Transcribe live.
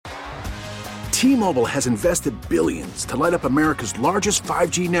T-Mobile has invested billions to light up America's largest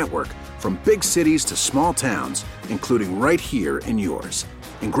 5G network, from big cities to small towns, including right here in yours.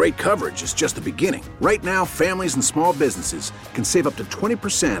 And great coverage is just the beginning. Right now, families and small businesses can save up to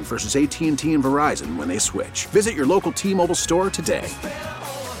 20% versus AT&T and Verizon when they switch. Visit your local T-Mobile store today.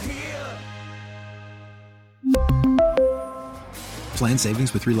 Plan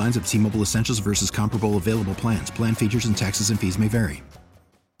savings with 3 lines of T-Mobile Essentials versus comparable available plans. Plan features and taxes and fees may vary.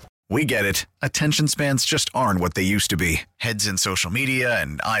 We get it. Attention spans just aren't what they used to be. Heads in social media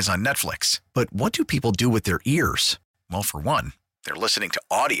and eyes on Netflix. But what do people do with their ears? Well, for one, they're listening to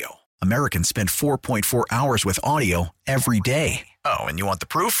audio. Americans spend 4.4 hours with audio every day. Oh, and you want the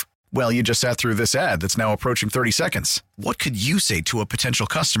proof? Well, you just sat through this ad that's now approaching 30 seconds. What could you say to a potential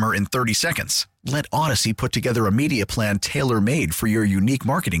customer in 30 seconds? Let Odyssey put together a media plan tailor-made for your unique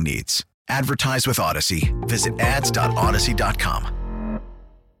marketing needs. Advertise with Odyssey. Visit ads.odyssey.com.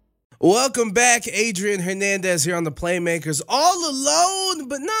 Welcome back. Adrian Hernandez here on the Playmakers. All alone,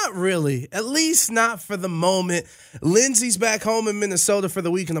 but not really. At least not for the moment. Lindsey's back home in Minnesota for the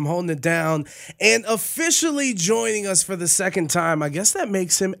week, and I'm holding it down. And officially joining us for the second time, I guess that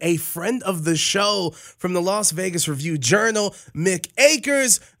makes him a friend of the show, from the Las Vegas Review-Journal, Mick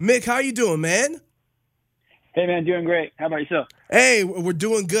Akers. Mick, how you doing, man? Hey, man, doing great. How about yourself? Hey, we're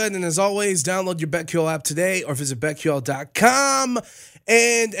doing good. And as always, download your BetQL app today or visit BetQL.com.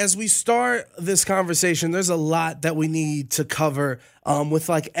 And as we start this conversation, there's a lot that we need to cover with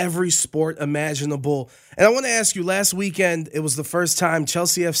like every sport imaginable. And I want to ask you, last weekend, it was the first time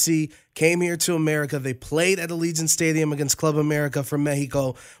Chelsea FC came here to America. They played at Allegiant Stadium against Club America from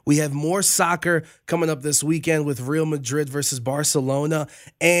Mexico. We have more soccer coming up this weekend with Real Madrid versus Barcelona.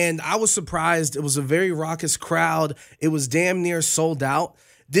 And I was surprised. It was a very raucous crowd. It was damn near sold out.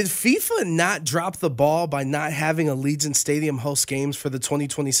 Did FIFA not drop the ball by not having Allegiant Stadium host games for the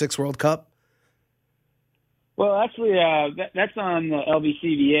 2026 World Cup? Well, actually, that's on the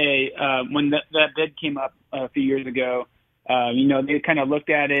LVCVA. When that bid came up a few years ago, they kind of looked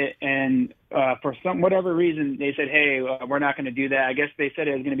at it, and for whatever reason, they said, "Hey, we're not going to do that." I guess they said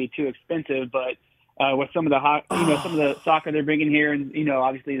it was going to be too expensive, but with some of the soccer they're bringing here, and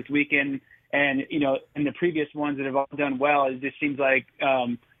obviously this weekend. And, in the previous ones that have all done well, it just seems like,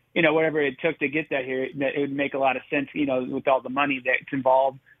 whatever it took to get that here, that it would make a lot of sense, with all the money that's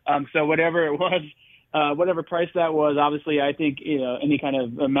involved. So whatever it was, whatever price that was, obviously, I think, any kind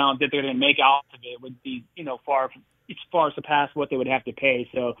of amount that they're going to make out of it would be, far surpass what they would have to pay.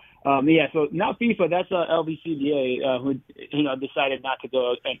 So, so not FIFA, that's LVCVA who, decided not to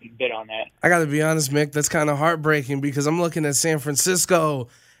go and bid on that. I got to be honest, Mick, that's kind of heartbreaking because I'm looking at San Francisco,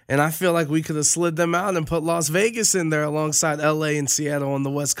 and I feel like we could have slid them out and put Las Vegas in there alongside LA and Seattle on the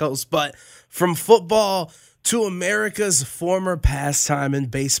West Coast. But from football to America's former pastime in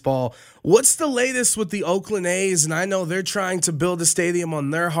baseball, what's the latest with the Oakland A's? And I know they're trying to build a stadium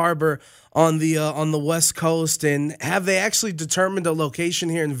on their harbor on the West Coast. And have they actually determined a location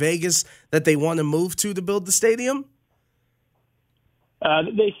here in Vegas that they want to move to build the stadium?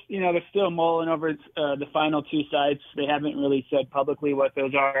 They're still mulling over the final 2 sites. They haven't really said publicly what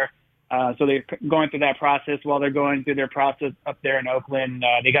those are. So they're going through that process while they're going through their process up there in Oakland.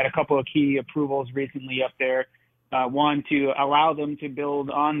 They got a couple of key approvals recently up there. One, to allow them to build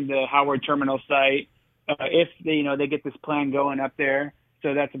on the Howard Terminal site if they get this plan going up there.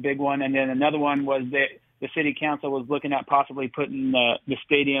 So that's a big one. And then another one was that the city council was looking at possibly putting the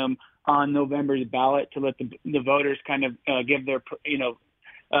stadium on November's ballot to let the voters kind of give their,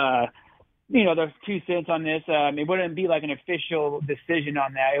 their 2 cents on this. It wouldn't be like an official decision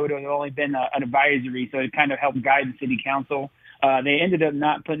on that. It would have only been an advisory, so it kind of helped guide the city council. They ended up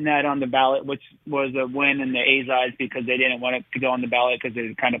not putting that on the ballot, which was a win in the A's eyes because they didn't want it to go on the ballot because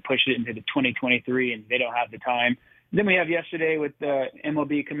they kind of pushed it into the 2023 and they don't have the time. Then we have yesterday with the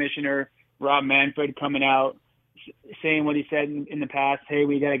MLB commissioner, Rob Manfred, coming out saying what he said in the past. Hey,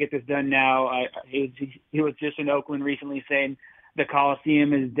 we got to get this done now. He was just in Oakland recently saying the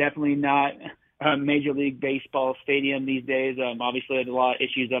Coliseum is definitely not a Major League Baseball stadium these days. Obviously, there's a lot of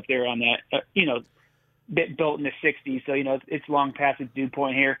issues up there on that, built in the 60s. So, it's long past its due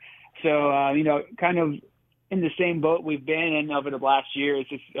point here. So, kind of in the same boat we've been in over the last year. It's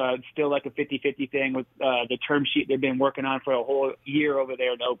just still like a 50-50 thing with the term sheet they've been working on for a whole year over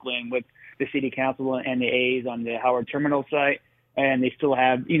there in Oakland with the city council and the A's on the Howard Terminal site. And they still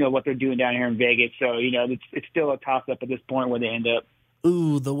have, what they're doing down here in Vegas. So, it's still a toss-up at this point where they end up.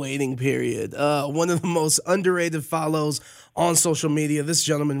 Ooh, the waiting period. One of the most underrated follows on social media. This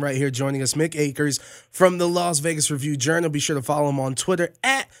gentleman right here joining us, Mick Akers from the Las Vegas Review-Journal. Be sure to follow him on Twitter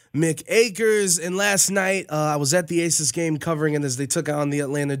at Mick Akers. And last night, I was at the Aces game covering it as they took on the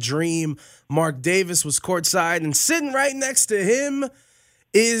Atlanta Dream. Mark Davis was courtside, and sitting right next to him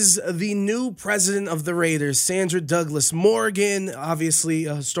is the new president of the Raiders, Sandra Douglas Morgan, obviously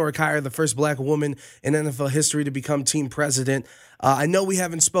a historic hire, the first black woman in NFL history to become team president. I know we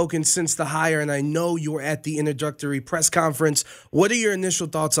haven't spoken since the hire, and I know you were at the introductory press conference. What are your initial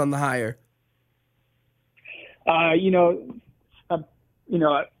thoughts on the hire? Looking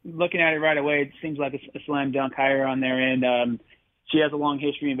at it right away, it seems like a slam dunk hire on their end. She has a long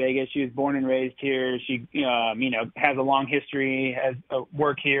history in Vegas. She was born and raised here. She, has a long history, has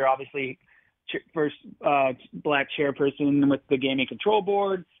work here. Obviously, first black chairperson with the Gaming Control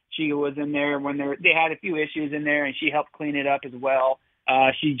Board. She was in there when they had a few issues in there, and she helped clean it up as well.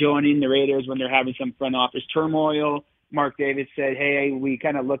 She joined in the Raiders when they're having some front office turmoil. Mark Davis said, hey, we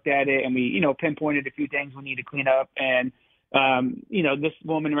kind of looked at it, and we, pinpointed a few things we need to clean up. And this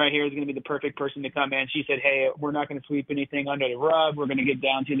woman right here is going to be the perfect person to come in. She said, hey, we're not going to sweep anything under the rug. We're going to get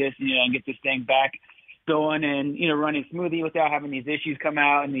down to this, and get this thing back going and, running smoothly without having these issues come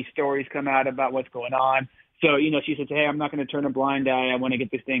out and these stories come out about what's going on. So, she said, hey, I'm not going to turn a blind eye. I want to get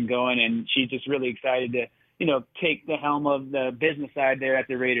this thing going. And she's just really excited to, take the helm of the business side there at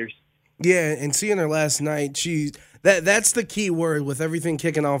the Raiders. Yeah, and seeing her last night, that's the key word with everything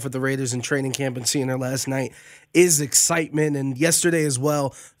kicking off with the Raiders in training camp, and seeing her last night is excitement. And yesterday as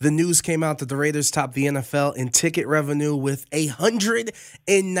well, the news came out that the Raiders topped the NFL in ticket revenue with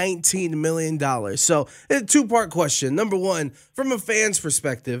 $119 million. So a two-part question. Number one, from a fan's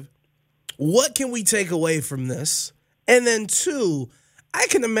perspective, what can we take away from this? And then two, I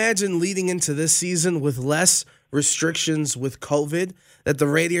can imagine leading into this season with less restrictions with COVID, that the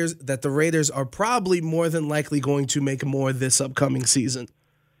Raiders are probably more than likely going to make more this upcoming season.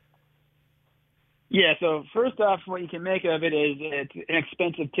 Yeah, so first off, what you can make of it is it's an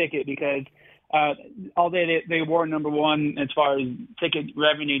expensive ticket because although they were number one as far as ticket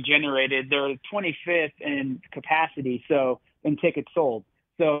revenue generated, they're 25th in capacity, so in tickets sold.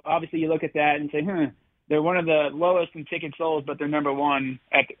 So obviously you look at that and say, they're one of the lowest in tickets sold, but they're number one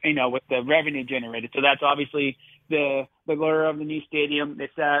at with the revenue generated. So that's obviously the lure of the new stadium. They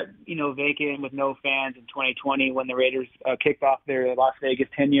sat vacant with no fans in 2020 when the Raiders kicked off their Las Vegas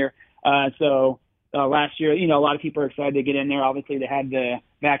tenure. So last year, a lot of people are excited to get in there. Obviously, they had the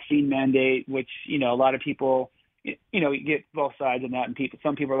vaccine mandate, which a lot of people you get both sides of that, and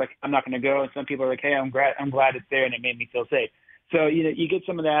some people are like, I'm not going to go, and some people are like, hey, I'm glad it's there, and it made me feel safe. So you get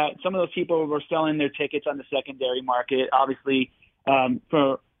some of that. Some of those people were selling their tickets on the secondary market, obviously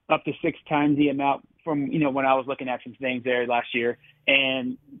for up to 6 times the amount from when I was looking at some things there last year.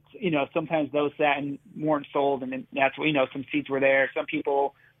 And sometimes those sat and weren't sold, and then that's what some seats were there. Some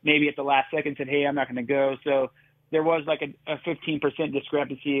people maybe at the last second said, hey, I'm not going to go. So there was like a 15%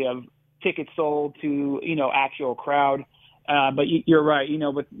 discrepancy of tickets sold to actual crowd. But you're right.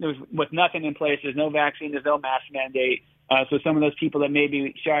 With nothing in place, there's no vaccine, there's no mask mandate. So some of those people that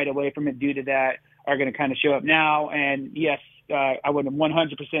maybe shied away from it due to that are going to kind of show up now. And yes, I would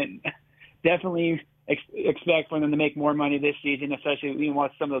 100% definitely expect for them to make more money this season, especially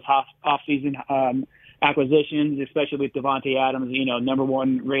with some of those off-season acquisitions, especially with Devontae Adams, number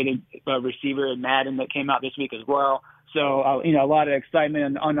one rated receiver in Madden that came out this week as well. So, a lot of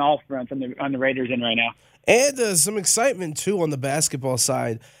excitement on all fronts on the Raiders end right now. And some excitement, too, on the basketball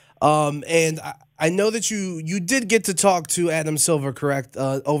side. And I know that you did get to talk to Adam Silver, correct,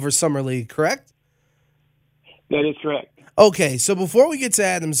 over Summer League, correct? That is correct. Okay, so before we get to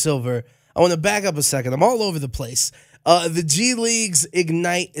Adam Silver, I want to back up a second. I'm all over the place. The G League's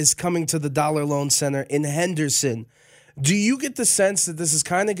Ignite is coming to the Dollar Loan Center in Henderson. Do you get the sense that this is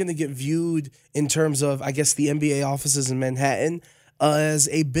kind of going to get viewed in terms of, I guess, the NBA offices in Manhattan as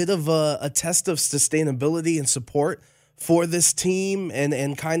a bit of a test of sustainability and support for this team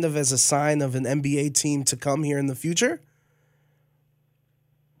and kind of as a sign of an NBA team to come here in the future?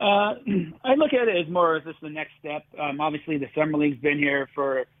 I look at it as more as just the next step. Obviously, the Summer League's been here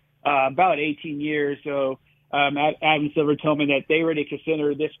for about 18 years, so Adam Silver told me that they already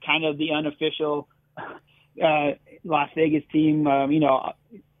consider this kind of the unofficial Las Vegas team.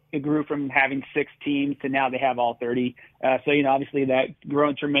 It grew from having 6 teams to now they have all 30. So, obviously that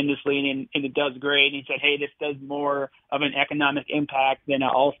grown tremendously and it does great. And he said, hey, this does more of an economic impact than an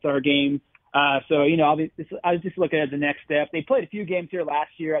all-star game. I was just looking at the next step. They played a few games here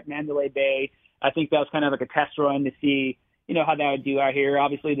last year at Mandalay Bay. I think that was kind of like a test run to see, how that would do out here.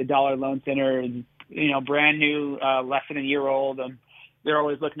 Obviously the Dollar Loan Center is, brand new, less than a year old. they're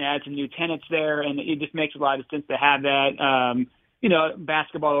always looking to add some new tenants there, and it just makes a lot of sense to have that.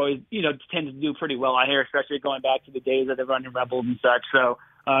 Basketball always, tends to do pretty well out here, especially going back to the days of the Running Rebels and such. So,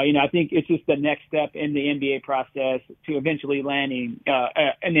 I think it's just the next step in the NBA process to eventually landing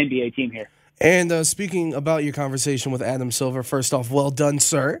an NBA team here. And speaking about your conversation with Adam Silver, first off, well done,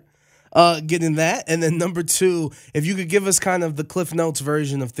 sir. Getting that. And then number two, if you could give us kind of the Cliff Notes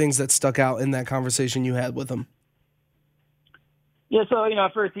version of things that stuck out in that conversation you had with him. Yeah, so,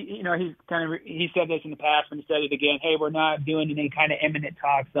 first, he said this in the past and he said it again. Hey, we're not doing any kind of imminent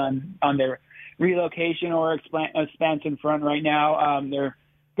talks on their relocation or expansion front right now. They're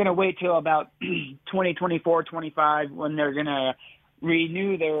going to wait till about 2024, 25 when they're going to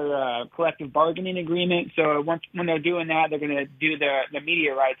renew their collective bargaining agreement. So when they're doing that, they're going to do the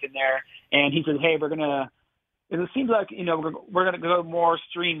media rights in there. And he said, hey, it seems like, we're going to go more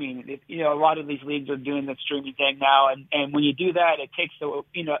streaming. A lot of these leagues are doing the streaming thing now. And when you do that, it takes out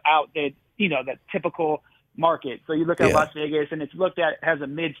the typical market. So you look at Las Vegas and it's looked at as a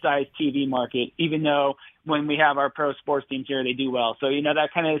mid-sized TV market, even though when we have our pro sports teams here, they do well. So, that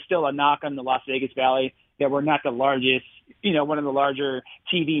kind of is still a knock on the Las Vegas Valley that we're not the largest, one of the larger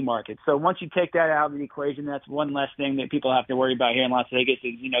TV markets. So once you take that out of the equation, that's one less thing that people have to worry about here in Las Vegas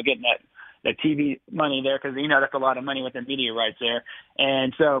is, getting that TV money there because, that's a lot of money with the media rights there.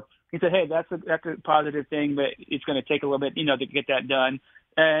 And so he said, hey, that's a positive thing, but it's going to take a little bit, to get that done.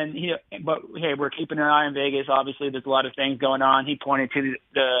 And, but, hey, we're keeping an eye on Vegas. Obviously, there's a lot of things going on. He pointed to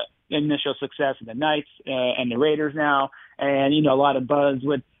the initial success of the Knights and the Raiders now and, a lot of buzz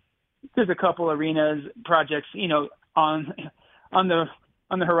with there's a couple arenas projects, on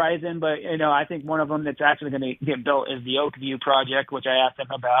the horizon, but I think one of them that's actually going to get built is the Oakview project, which I asked him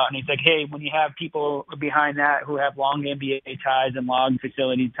about, and he's like, hey, when you have people behind that who have long NBA ties and long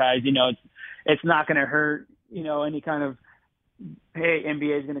facility ties, it's not going to hurt, any kind of hey,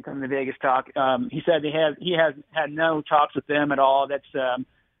 NBA is going to come to Vegas talk. He said he has had no talks with them at all. That's Tim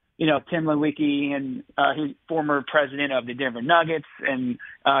Lewicki, and he's former president of the Denver Nuggets, and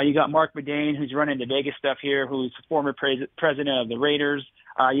you got Mark Bedane, who's running the Vegas stuff here, who's former president of the Raiders.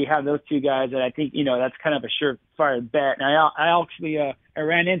 You have those two guys that I think that's kind of a surefire bet. And I actually I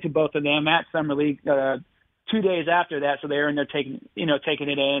ran into both of them at Summer League 2 days after that, so they were in there taking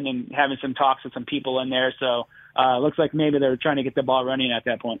it in and having some talks with some people in there. So looks like maybe they're trying to get the ball running at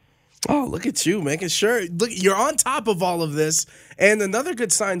that point. Oh, look at you making sure. Look, you're on top of all of this. And another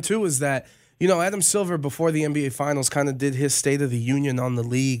good sign, too, is that, Adam Silver, before the NBA Finals, kind of did his State of the Union on the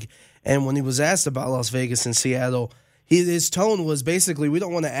league. And when he was asked about Las Vegas and Seattle, his tone was basically, we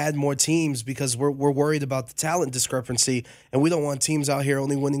don't want to add more teams because we're worried about the talent discrepancy, and we don't want teams out here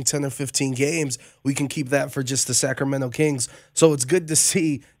only winning 10 or 15 games. We can keep that for just the Sacramento Kings. So it's good to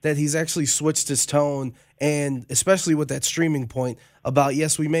see that he's actually switched his tone, and especially with that streaming point about,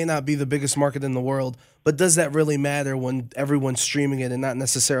 yes, we may not be the biggest market in the world, but does that really matter when everyone's streaming it and not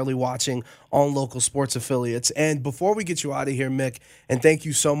necessarily watching on local sports affiliates? And before we get you out of here, Mick, and thank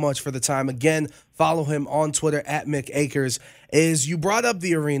you so much for the time. Again, follow him on Twitter at Mick Akers. Is you brought up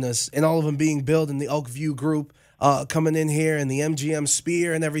the arenas and all of them being built in the Oakview group coming in here and the MGM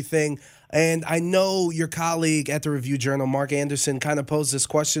Sphere and everything. And I know your colleague at the Review Journal, Mark Anderson, kind of posed this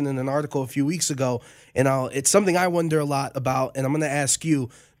question in an article a few weeks ago. And it's something I wonder a lot about, and I'm going to ask you,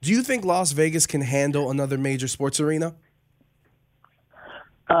 do you think Las Vegas can handle another major sports arena?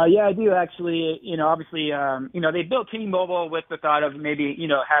 Yeah, I do actually. Obviously, they built T-Mobile with the thought of maybe,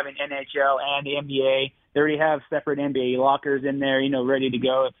 having NHL and the NBA. They already have separate NBA lockers in there, ready to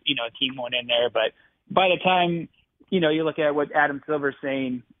go if, a team went in there. But by the time, you look at what Adam Silver's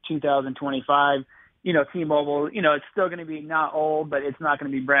saying, 2025, T-Mobile, it's still going to be not old, but it's not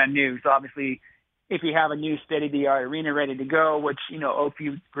going to be brand new. So obviously, if you have a new state-of-the-art arena ready to go, which,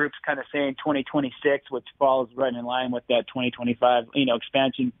 Oakview Group's kind of saying 2026, which falls right in line with that 2025,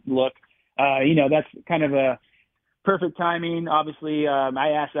 expansion look, that's kind of a perfect timing. Obviously, I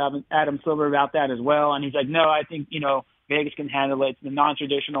asked Adam Silver about that as well, and he's like, no, I think, Vegas can handle it. It's the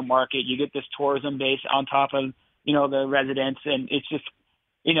non-traditional market. You get this tourism base on top of, the residents, and it's just,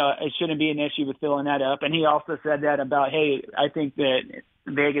 it shouldn't be an issue with filling that up. And he also said that about, hey, I think that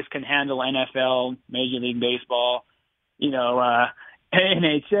Vegas can handle NFL, Major League Baseball,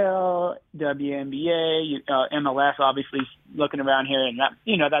 NHL, WNBA, MLS, obviously looking around here, and that,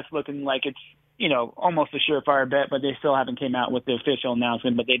 that's looking like it's, almost a surefire bet, but they still haven't came out with the official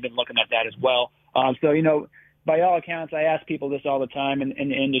announcement, but they've been looking at that as well. So, by all accounts, I ask people this all the time in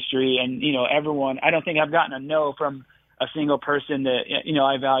the industry, and, everyone, I don't think I've gotten a no from a single person that,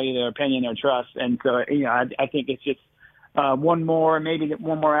 I value their opinion or trust. And so, I think it's just one more, maybe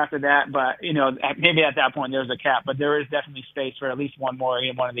one more after that. But, maybe at that point there's a cap. But there is definitely space for at least one more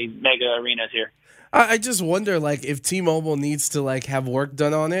in one of these mega arenas here. I just wonder, if T-Mobile needs to, have work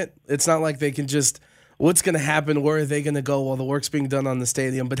done on it. It's not like they can just – what's going to happen? Where are they going to go while the work's being done on the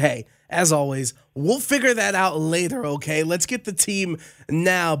stadium? But, hey, as always, we'll figure that out later, okay? Let's get the team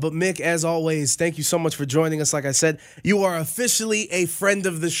now. But, Mick, as always, thank you so much for joining us. Like I said, you are officially a friend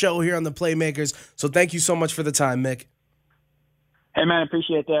of the show here on The Playmakers. So thank you so much for the time, Mick. Hey, man, I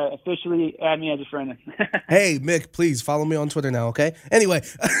appreciate that. Officially add me as a friend. Hey, Mick, please follow me on Twitter now, okay? Anyway,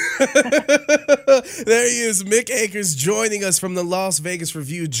 there he is, Mick Akers, joining us from the Las Vegas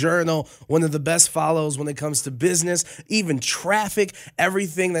Review-Journal, one of the best follows when it comes to business, even traffic,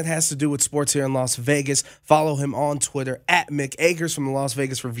 everything that has to do with sports here in Las Vegas. Follow him on Twitter at Mick Akers from the Las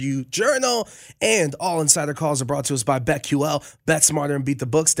Vegas Review-Journal. And all insider calls are brought to us by BetQL. Bet smarter and beat the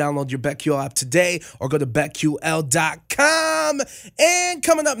books. Download your BetQL app today or go to BetQL.com. And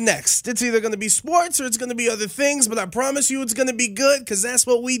coming up next, it's either going to be sports or it's going to be other things, but I promise you it's going to be good because that's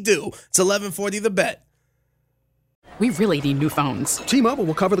what we do. It's 11:40 The Bet. We really need new phones. T-Mobile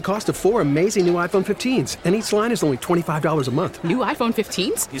will cover the cost of 4 amazing new iPhone 15s, and each line is only $25 a month. New iPhone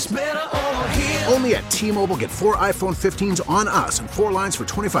 15s? It's better over here. Only at T-Mobile, get 4 iPhone 15s on us and 4 lines for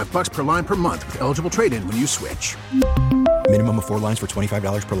 $25 per line per month with eligible trade-in when you switch. Minimum of 4 lines for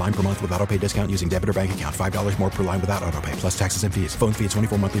 $25 per line per month with autopay discount using debit or bank account. $5 more per line without autopay, plus taxes and fees. Phone fee at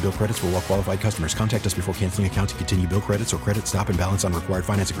 24 monthly bill credits for well-qualified customers. Contact us before canceling account to continue bill credits or credit stop and balance on required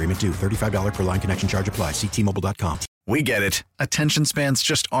finance agreement due. $35 per line connection charge applies. See T-Mobile.com. We get it. Attention spans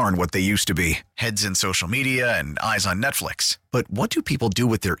just aren't what they used to be. Heads in social media and eyes on Netflix. But what do people do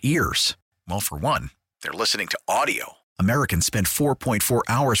with their ears? Well, for one, they're listening to audio. Americans spend 4.4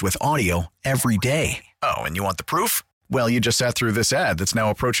 hours with audio every day. Oh, and you want the proof? Well, you just sat through this ad that's now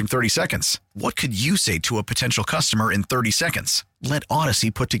approaching 30 seconds. What could you say to a potential customer in 30 seconds? Let Odyssey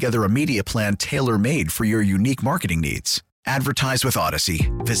put together a media plan tailor-made for your unique marketing needs. Advertise with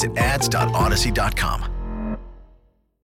Odyssey. Visit ads.odyssey.com.